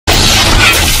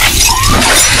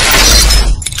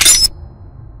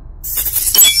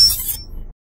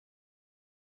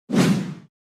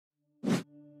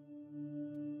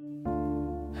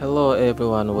Hello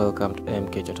everyone, welcome to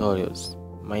MK Tutorials.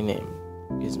 My name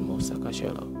is Musa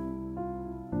Kashelo.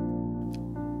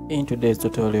 In today's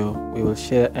tutorial, we will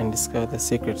share and discuss the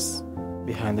secrets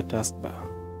behind the taskbar.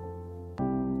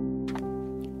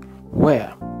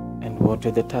 Where and what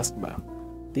is the taskbar?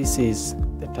 This is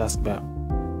the taskbar,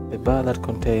 the bar that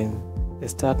contains the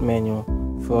start menu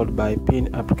followed by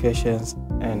pin applications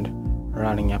and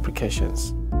running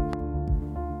applications.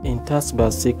 In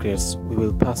taskbar secrets, we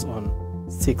will pass on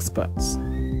 6 parts.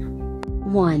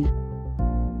 1.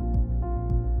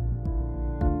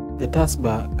 The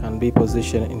taskbar can be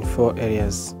positioned in 4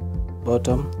 areas: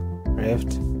 bottom,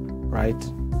 left, right,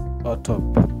 or top.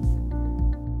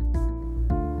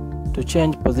 To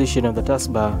change position of the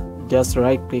taskbar, just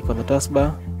right-click on the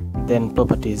taskbar, then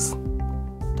Properties.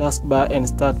 Taskbar and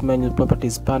Start Menu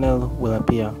Properties panel will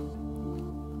appear.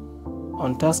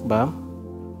 On taskbar,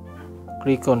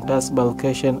 click on taskbar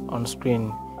location on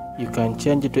screen. You can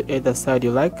change it to either side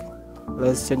you like.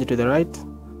 Let's change it to the right.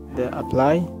 Then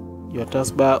apply. Your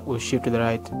taskbar will shift to the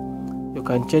right. You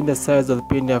can change the size of the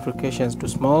pinned applications to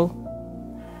small.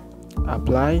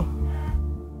 Apply.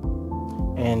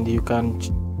 And you can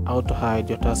auto hide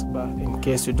your taskbar in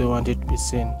case you don't want it to be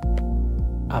seen.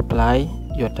 Apply.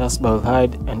 Your taskbar will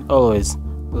hide and always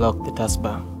lock the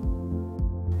taskbar.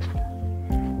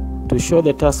 To show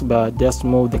the taskbar, just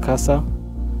move the cursor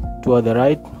toward the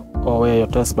right or where your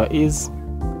taskbar is.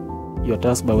 Your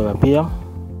taskbar will appear.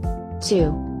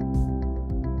 2.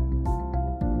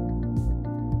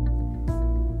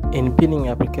 In pinning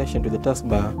application to the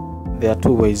taskbar, there are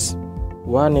 2 ways.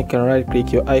 One, you can right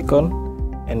click your icon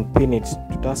and pin it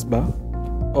to taskbar,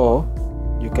 or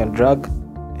you can drag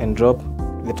and drop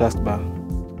the taskbar.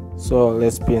 So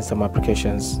let's pin some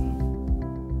applications.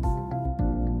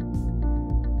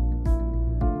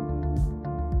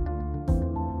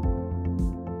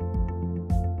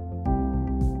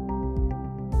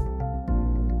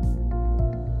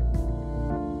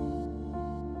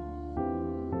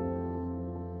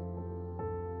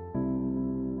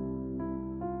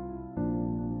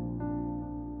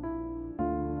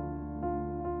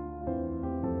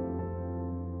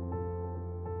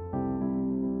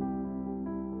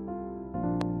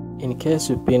 In case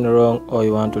you pin wrong or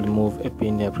you want to remove a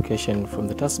pinned application from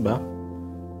the taskbar,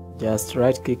 just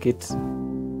right click it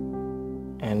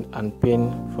and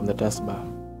unpin from the taskbar.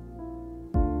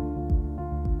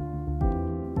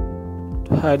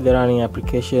 To hide the running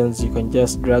applications, you can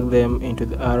just drag them into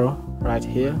the arrow right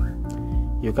here.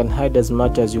 You can hide as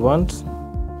much as you want,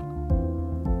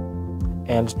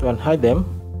 and to unhide them,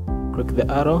 click the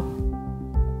arrow,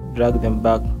 drag them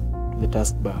back to the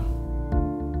taskbar.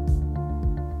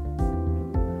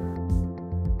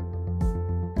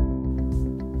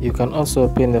 You can also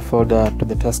pin the folder to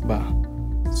the taskbar.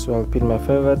 So I'll pin my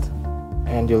favorite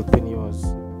and you'll pin yours.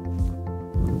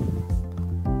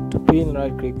 To pin,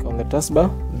 right click on the taskbar,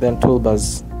 then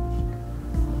toolbars.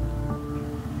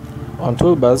 On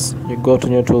toolbars, you go to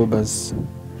new toolbars.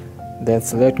 Then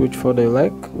select which folder you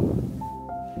like.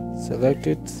 Select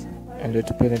it and it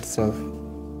will pin itself.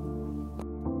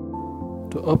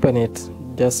 To open it,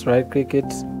 just right click it,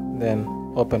 then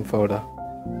open folder.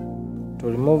 To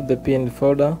remove the pinned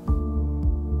folder,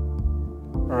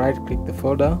 right click the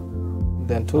folder,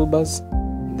 then toolbars,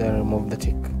 then remove the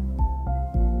tick.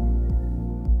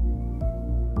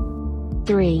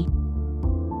 3.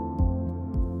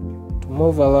 To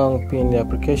move along pinned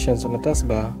applications on the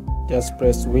taskbar, just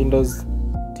press Windows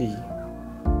T.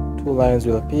 2 lines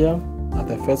will appear at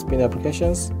the first pinned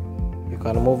applications. You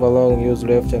can move along, use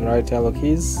left and right arrow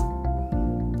keys.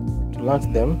 To launch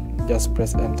them, just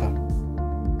press Enter.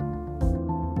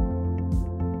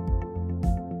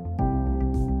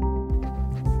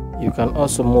 You can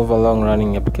also move along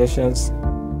running applications.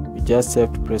 You just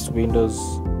have to press Windows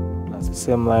plus the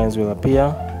same lines will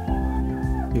appear.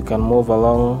 You can move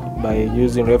along by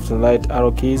using left and right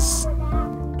arrow keys.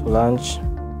 To launch,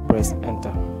 press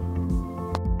Enter.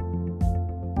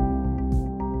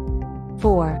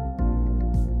 4.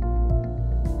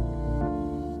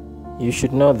 You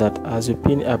should know that as you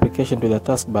pin application to the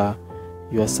taskbar,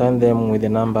 you assign them with a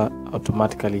number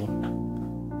automatically.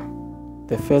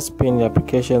 The first pinned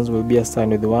applications will be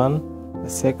assigned with 1, the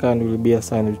second will be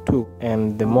assigned with 2,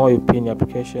 and the more you pin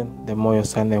application, the more you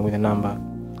assign them with a number.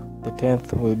 The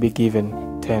 10th will be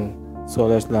given 10, so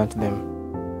let's launch them.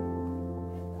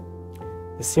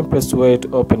 The simplest way to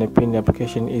open a pinned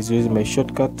application is using my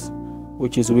shortcut,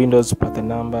 which is Windows plus the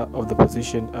number of the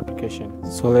positioned application.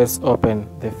 So let's open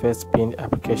the first pinned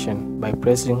application by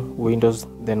pressing Windows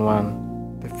then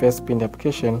 1. The first pinned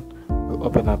application will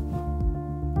open up.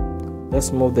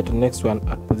 Let's move to the next one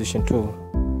at position 2.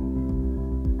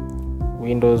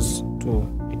 Windows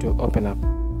 2, it will open up.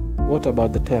 What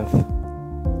about the 10th?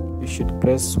 You should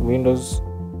press Windows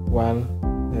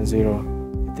 1 then 0.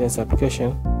 The 10th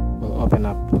application will open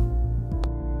up.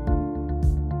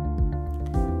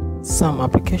 Some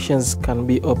applications can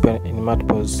be opened in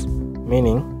multiples,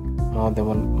 meaning more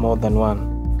than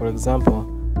one. For example,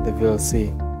 the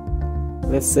VLC.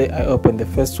 Let's say I open the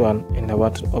first one and I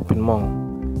want to open more.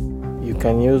 You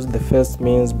can use the first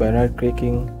means by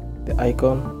right-clicking the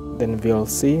icon, then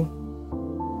VLC.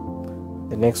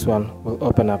 The next one will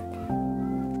open up.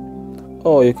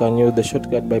 Or you can use the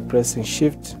shortcut by pressing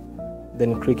Shift,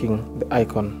 then clicking the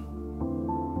icon.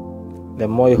 The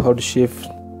more you hold Shift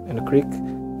and click,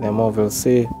 the more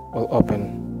VLC will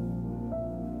open.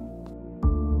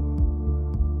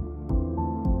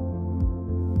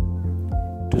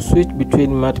 To switch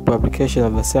between multiple applications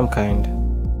of the same kind,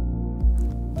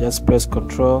 just press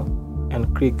Ctrl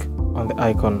and click on the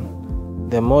icon.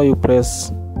 The more you press,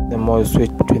 the more you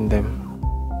switch between them.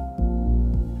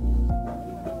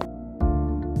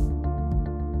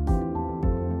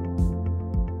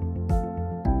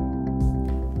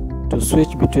 To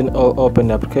switch between all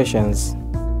open applications,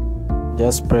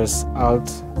 just press Alt,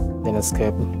 then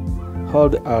Escape.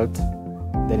 Hold Alt,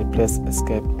 then press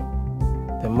Escape.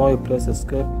 The more you press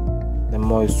Escape, the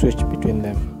more you switch between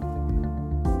them.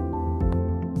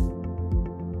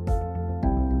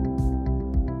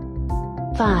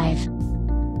 Five.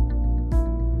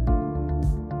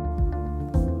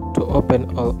 To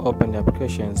open all open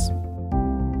applications,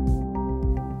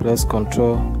 press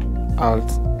Ctrl, Alt,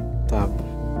 Tab.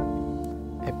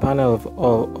 A panel of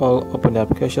all open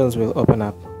applications will open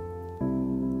up.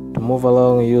 To move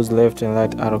along, use left and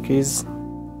right arrow keys.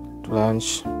 To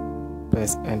launch,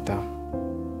 press Enter.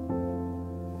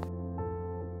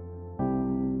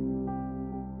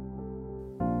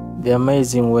 The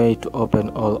amazing way to open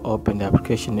all open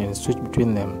applications and switch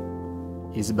between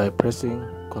them is by pressing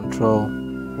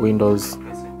Ctrl, Windows,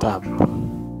 Tab.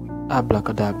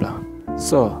 Abracadabra.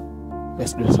 So,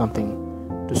 let's do something.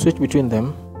 To switch between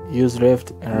them, use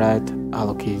left and right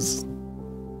arrow keys.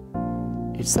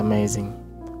 It's amazing.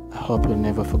 I hope you'll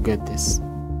never forget this.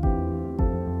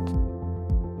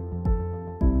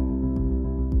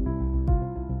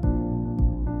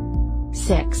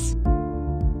 Six.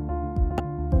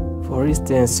 For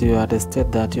instance, you are at a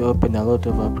state that you open a lot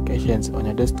of applications on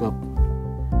your desktop.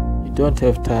 You don't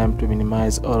have time to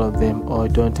minimize all of them, or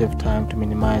you don't have time to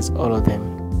minimize all of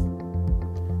them.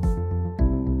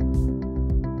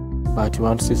 But you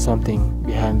want to see something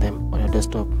behind them on your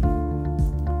desktop.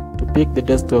 To pick the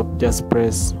desktop, just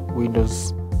press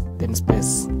Windows, then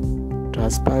space.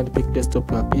 Transparent Pick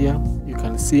Desktop will appear. You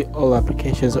can see all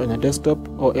applications on your desktop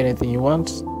or anything you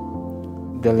want.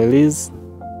 Then release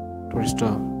to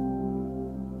restore.